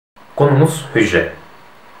Konumuz hücre.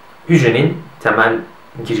 Hücrenin temel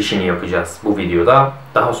girişini yapacağız bu videoda.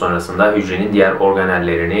 Daha sonrasında hücrenin diğer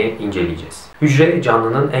organellerini inceleyeceğiz. Hücre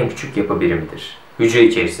canlının en küçük yapı birimidir. Hücre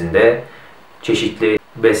içerisinde çeşitli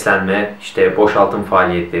beslenme, boşaltım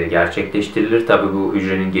faaliyetleri gerçekleştirilir. Tabi bu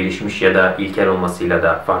hücrenin gelişmiş ya da ilkel olmasıyla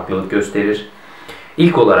da farklılık gösterir.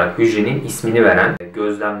 İlk olarak hücrenin ismini veren,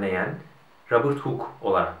 gözlemleyen Robert Hooke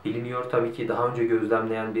olarak biliniyor. Tabii ki daha önce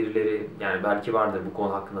gözlemleyen birileri, yani belki vardır, bu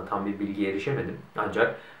konu hakkında tam bir bilgiye erişemedim.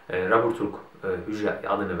 Ancak Robert Hooke hücre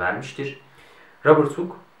adını vermiştir. Robert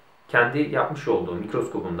Hooke kendi yapmış olduğu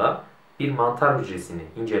mikroskobunda bir mantar hücresini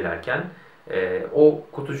incelerken o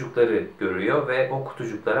kutucukları görüyor ve o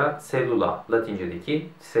kutucuklara cellula, Latince'deki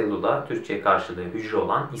cellula, Türkçe karşılığı hücre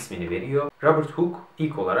olan ismini veriyor. Robert Hooke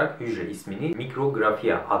ilk olarak hücre ismini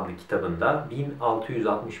Micrographia adlı kitabında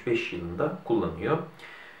 1665 yılında kullanıyor.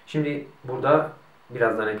 Şimdi burada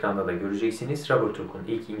birazdan ekranda da göreceksiniz. Robert Hooke'un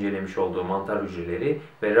ilk incelemiş olduğu mantar hücreleri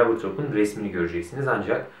ve Robert Hooke'un resmini göreceksiniz.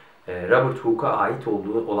 Ancak Robert Hooke'a ait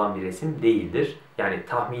olan bir resim değildir. Yani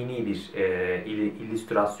tahmini bir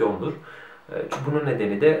illüstrasyondur. Bunun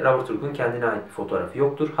nedeni de Robert Hooke'un kendine ait bir fotoğrafı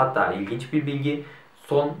yoktur. Hatta ilginç bir bilgi,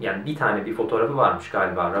 bir tane bir fotoğrafı varmış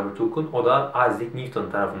galiba Robert Hooke'un. O da Isaac Newton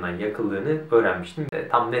tarafından yakıldığını öğrenmiştim.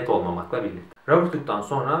 Tam net olmamakla birlikte. Robert Hooke'dan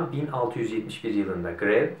sonra 1671 yılında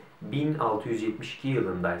Gray, 1672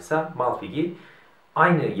 yılında ise Malpighi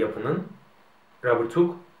aynı yapının Robert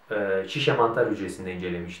Hooke şişe mantar hücresinde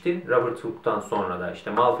incelemişti. Robert Hooke'dan sonra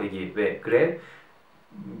da Malpighi ve Gray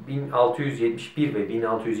 1671 ve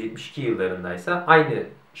 1672 yıllarında ise aynı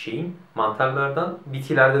şeyin mantarlardan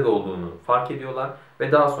bitkilerde de olduğunu fark ediyorlar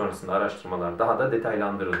ve daha sonrasında araştırmalar daha da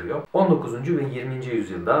detaylandırılıyor. 19. ve 20.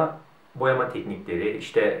 yüzyılda boyama teknikleri,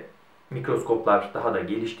 mikroskoplar daha da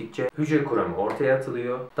geliştikçe hücre kuramı ortaya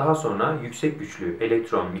atılıyor. Daha sonra yüksek güçlü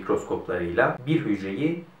elektron mikroskoplarıyla bir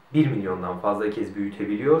hücreyi 1 milyondan fazla kez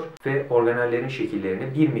büyütebiliyor ve organellerin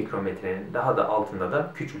şekillerini 1 mikrometrenin daha da altında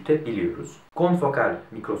da küçültebiliyoruz. Konfokal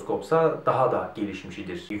mikroskopsa daha da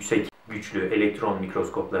gelişmişidir yüksek güçlü elektron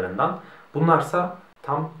mikroskoplarından. Bunlarsa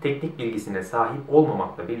tam teknik bilgisine sahip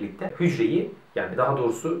olmamakla birlikte hücreyi, yani daha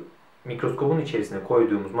doğrusu mikroskopun içerisine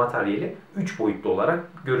koyduğumuz materyali 3 boyutlu olarak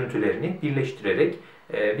görüntülerini birleştirerek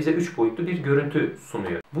bize 3 boyutlu bir görüntü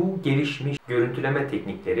sunuyor. Bu gelişmiş görüntüleme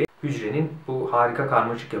teknikleri hücrenin bu harika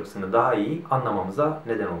karmaşık yapısını daha iyi anlamamıza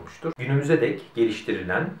neden olmuştur. Günümüze dek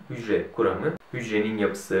geliştirilen hücre kuramı, hücrenin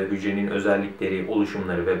yapısı, hücrenin özellikleri,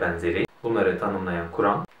 oluşumları ve benzeri bunları tanımlayan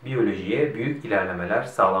kuram, biyolojiye büyük ilerlemeler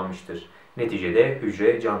sağlanmıştır. Neticede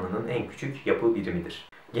hücre canlının en küçük yapı birimidir.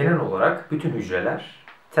 Genel olarak bütün hücreler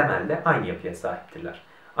temelde aynı yapıya sahiptirler.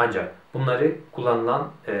 Ancak bunları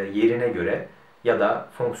kullanılan yerine göre ya da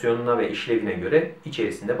fonksiyonuna ve işlevine göre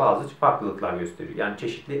içerisinde bazı farklılıklar gösteriyor. Yani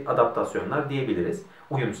çeşitli adaptasyonlar diyebiliriz.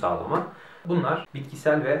 Uyum sağlama. Bunlar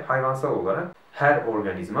bitkisel ve hayvansal olarak her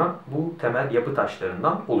organizma bu temel yapı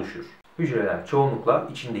taşlarından oluşur. Hücreler çoğunlukla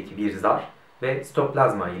içindeki bir zar ve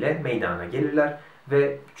sitoplazma ile meydana gelirler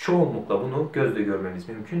ve çoğunlukla bunu gözle görmemiz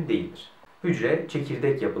mümkün değildir. Hücre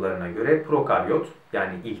çekirdek yapılarına göre prokaryot,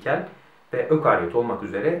 yani ilkel ve ökaryot olmak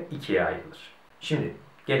üzere ikiye ayrılır. Şimdi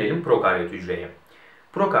gelelim prokaryot hücreye.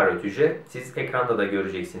 Prokaryot hücre, siz ekranda da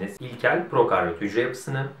göreceksiniz ilkel prokaryot hücre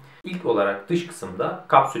yapısını. İlk olarak dış kısımda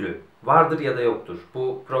kapsülü vardır ya da yoktur.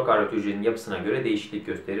 Bu prokaryot hücrenin yapısına göre değişiklik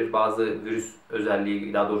gösterir. Bazı virüs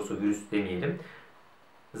özelliği, daha doğrusu virüs demeyelim,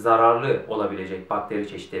 zararlı olabilecek bakteri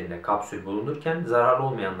çeşitlerinde kapsül bulunurken zararlı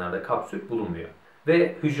olmayanlarda kapsül bulunmuyor.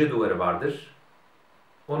 Ve hücre duvarı vardır.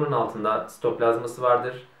 Onun altında sitoplazması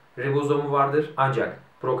vardır. Ribozomu vardır. Ancak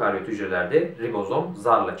prokaryot hücrelerde ribozom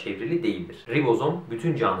zarla çevrili değildir. Ribozom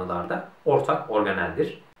bütün canlılarda ortak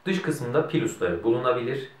organeldir. Dış kısmında pilusları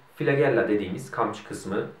bulunabilir. Flagella dediğimiz kamçı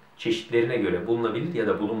kısmı çeşitlerine göre bulunabilir ya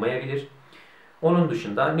da bulunmayabilir. Onun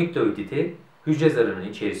dışında nükleotiti hücre zarının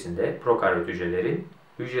içerisinde, prokaryot hücrelerin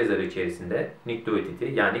hücre zarı içerisinde nükleotiti,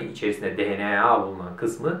 yani içerisinde DNA bulunan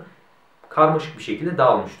kısmı karmaşık bir şekilde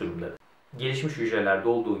dağılmış durumdadır. Gelişmiş hücrelerde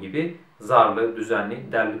olduğu gibi zarlı,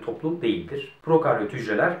 düzenli, derli toplu değildir. Prokaryot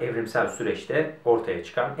hücreler evrimsel süreçte ortaya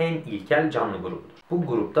çıkan en ilkel canlı grubudur. Bu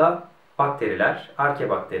grupta bakteriler,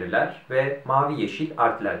 arkebakteriler ve mavi yeşil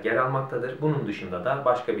arkiler yer almaktadır. Bunun dışında da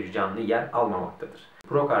başka bir canlı yer almamaktadır.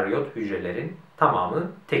 Prokaryot hücrelerin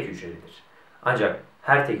tamamı tek hücrelidir. Ancak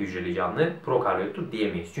her tek hücreli canlı prokaryottur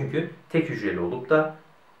diyemeyiz. Çünkü tek hücreli olup da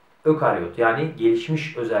ökaryot, yani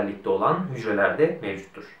gelişmiş özellikte olan hücrelerde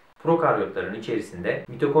mevcuttur. Prokaryotların içerisinde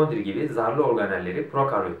mitokondri gibi zarlı organelleri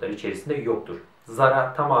prokaryotlar içerisinde yoktur.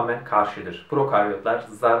 Zara tamamen karşıdır. Prokaryotlar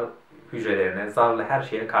zar hücrelerine, zarlı her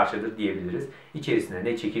şeye karşıdır diyebiliriz. İçerisinde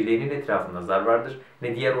ne çekirdeğinin etrafında zar vardır,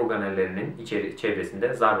 ne diğer organellerinin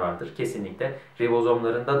çevresinde zar vardır. Kesinlikle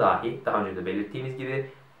ribozomlarında dahi daha önce de belirttiğimiz gibi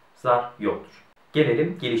zar yoktur.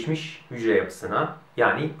 Gelelim gelişmiş hücre yapısına,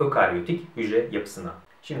 yani ökaryotik hücre yapısına.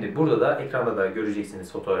 Şimdi burada da ekranda da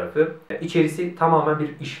göreceksiniz fotoğrafı. İçerisi tamamen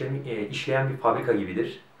bir işleyen bir fabrika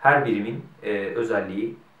gibidir. Her birimin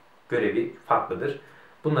özelliği, görevi farklıdır.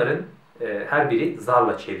 Bunların her biri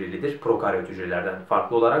zarla çevrilidir. Prokaryot hücrelerden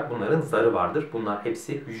farklı olarak bunların zarı vardır. Bunlar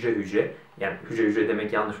hepsi hücre hücre, yani hücre hücre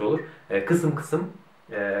demek yanlış olur. Kısım kısım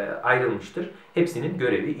ayrılmıştır. Hepsinin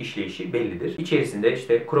görevi, işleyişi bellidir. İçerisinde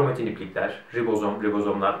işte kromatin iplikler,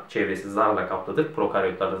 ribozomlar çevresi zarla kaplıdır.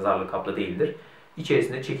 Prokaryotlarda zarla kaplı değildir.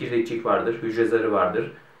 İçerisinde çekirdekçik vardır, hücre zarı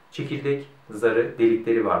vardır. Çekirdek zarı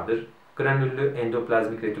delikleri vardır. Granüllü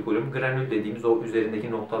endoplazmik retikulum, granül dediğimiz o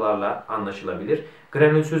üzerindeki noktalarla anlaşılabilir.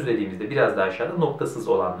 Granülsüz dediğimizde biraz daha aşağıda noktasız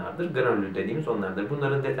olanlardır. Granül dediğimiz onlardır.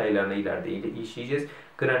 Bunların detaylarını ileride işleyeceğiz.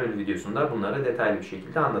 Granül videosunda bunları detaylı bir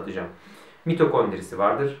şekilde anlatacağım. Mitokondrisi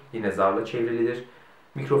vardır. Yine zarla çevrilidir.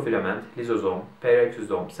 Mikrofilament, lizozom,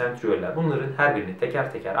 peroksizom, sentriyoller, bunların her birini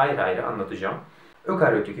teker teker ayrı ayrı anlatacağım.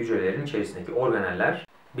 Ökaryotik hücrelerin içerisindeki organeller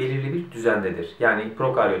belirli bir düzendedir. Yani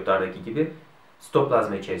prokaryotlardaki gibi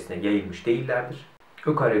sitoplazma içerisine yayılmış değillerdir.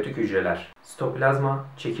 Ökaryotik hücreler sitoplazma,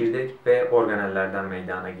 çekirdek ve organellerden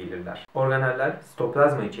meydana gelirler. Organeller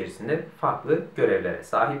sitoplazma içerisinde farklı görevlere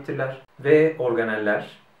sahiptirler ve organeller,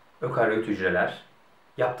 ökaryot hücreler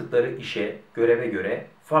yaptıkları işe, göreve göre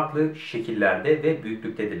farklı şekillerde ve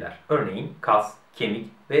büyüklüktedirler. Örneğin kas, kemik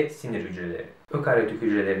ve sinir hücreleri. Ökaryotik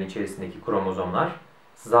hücrelerin içerisindeki kromozomlar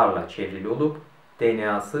zarla çevrili olup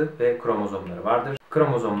DNA'sı ve kromozomları vardır.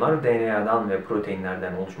 Kromozomlar DNA'dan ve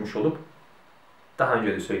proteinlerden oluşmuş olup daha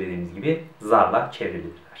önce de söylediğimiz gibi zarla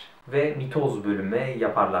çevrilidirler. Ve mitoz bölünme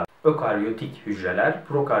yaparlar. Ökaryotik hücreler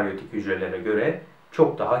prokaryotik hücrelere göre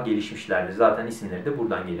çok daha gelişmişlerdir. Zaten isimleri de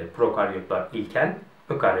buradan gelir. Prokaryotlar ilkel,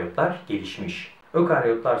 ökaryotlar gelişmiş.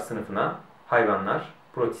 Ökaryotlar sınıfına hayvanlar,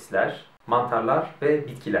 protistler, mantarlar ve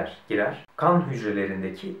bitkiler girer. Kan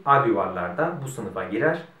hücrelerindeki alüvarlar da bu sınıfa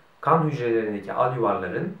girer. Kan hücrelerindeki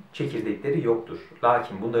alüvarların çekirdekleri yoktur.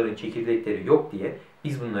 Lakin bunların çekirdekleri yok diye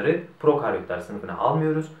biz bunları prokaryotlar sınıfına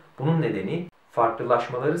almıyoruz. Bunun nedeni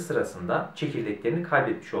farklılaşmaları sırasında çekirdeklerini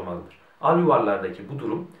kaybetmiş olmalıdır. Alüvarlardaki bu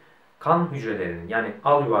durum kan hücrelerinin, yani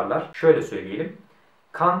alüvarlar şöyle söyleyelim,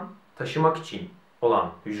 kan taşımak için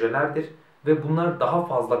olan hücrelerdir ve bunlar daha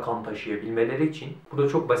fazla kan taşıyabilmeleri için, burada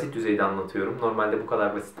çok basit düzeyde anlatıyorum, normalde bu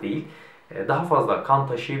kadar basit değil, daha fazla kan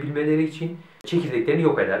taşıyabilmeleri için çekirdeklerini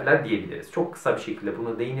yok ederler diyebiliriz. Çok kısa bir şekilde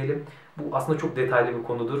buna değinelim. Bu aslında çok detaylı bir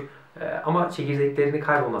konudur ama çekirdeklerini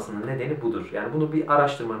kaybolmasının nedeni budur. Yani bunu bir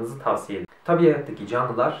araştırmanızı tavsiye ederim. Tabiattaki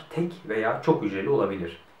canlılar tek veya çok hücreli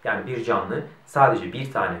olabilir. Yani bir canlı sadece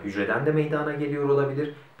bir tane hücreden de meydana geliyor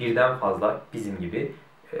olabilir. Birden fazla bizim gibi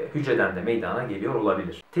hücreden de meydana geliyor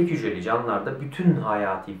olabilir. Tek hücreli canlılarda bütün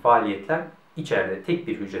hayati faaliyetler içeride tek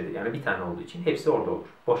bir hücrede, yani bir tane olduğu için hepsi orada olur.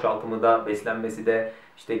 Boşaltımı da, beslenmesi de,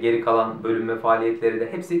 işte geri kalan bölünme faaliyetleri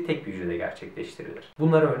de hepsi tek bir hücrede gerçekleştirilir.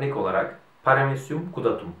 Bunlara örnek olarak Paramecium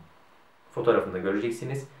gudatum fotoğrafında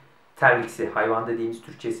göreceksiniz. Terliksi hayvan dediğimiz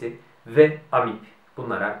Türkçesi ve amip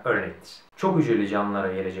bunlara örnektir. Çok hücreli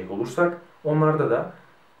canlılara gelecek olursak onlarda da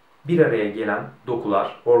bir araya gelen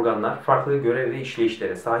dokular, organlar farklı görev ve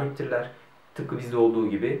işleyişlere sahiptirler. Tıpkı bizde olduğu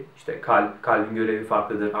gibi işte kalbin görevi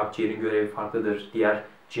farklıdır, akciğerin görevi farklıdır, diğer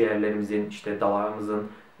ciğerlerimizin, işte dalağımızın,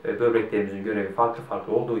 böbreklerimizin görevi farklı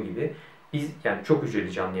farklı olduğu gibi biz, yani çok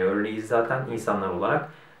hücreli canlıya örneğiz zaten insanlar olarak.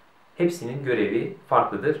 Hepsinin görevi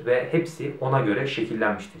farklıdır ve hepsi ona göre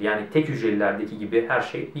şekillenmiştir. Yani tek hücrelilerdeki gibi her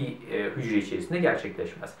şey bir hücre içerisinde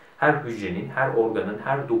gerçekleşmez. Her hücrenin, her organın,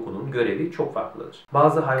 her dokunun görevi çok farklıdır.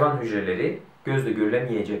 Bazı hayvan hücreleri gözle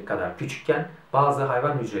görülemeyecek kadar küçükken bazı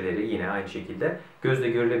hayvan hücreleri yine aynı şekilde gözle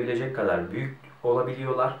görülebilecek kadar büyük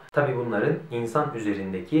olabiliyorlar. Tabi bunların insan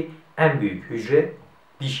üzerindeki en büyük hücre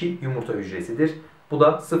dişi yumurta hücresidir. Bu da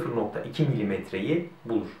 0,2 milimetreyi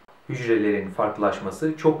bulur. Hücrelerin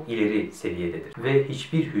farklılaşması çok ileri seviyededir. Ve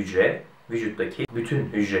hiçbir hücre vücuttaki bütün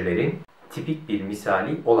hücrelerin tipik bir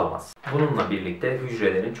misali olamaz. Bununla birlikte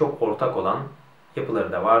hücrelerin çok ortak olan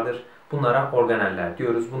yapıları da vardır. Bunlara organeller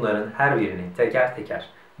diyoruz. Bunların her birini teker teker,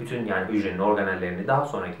 bütün yani hücrenin organellerini daha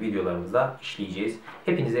sonraki videolarımızda işleyeceğiz.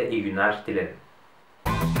 Hepinize iyi günler dilerim.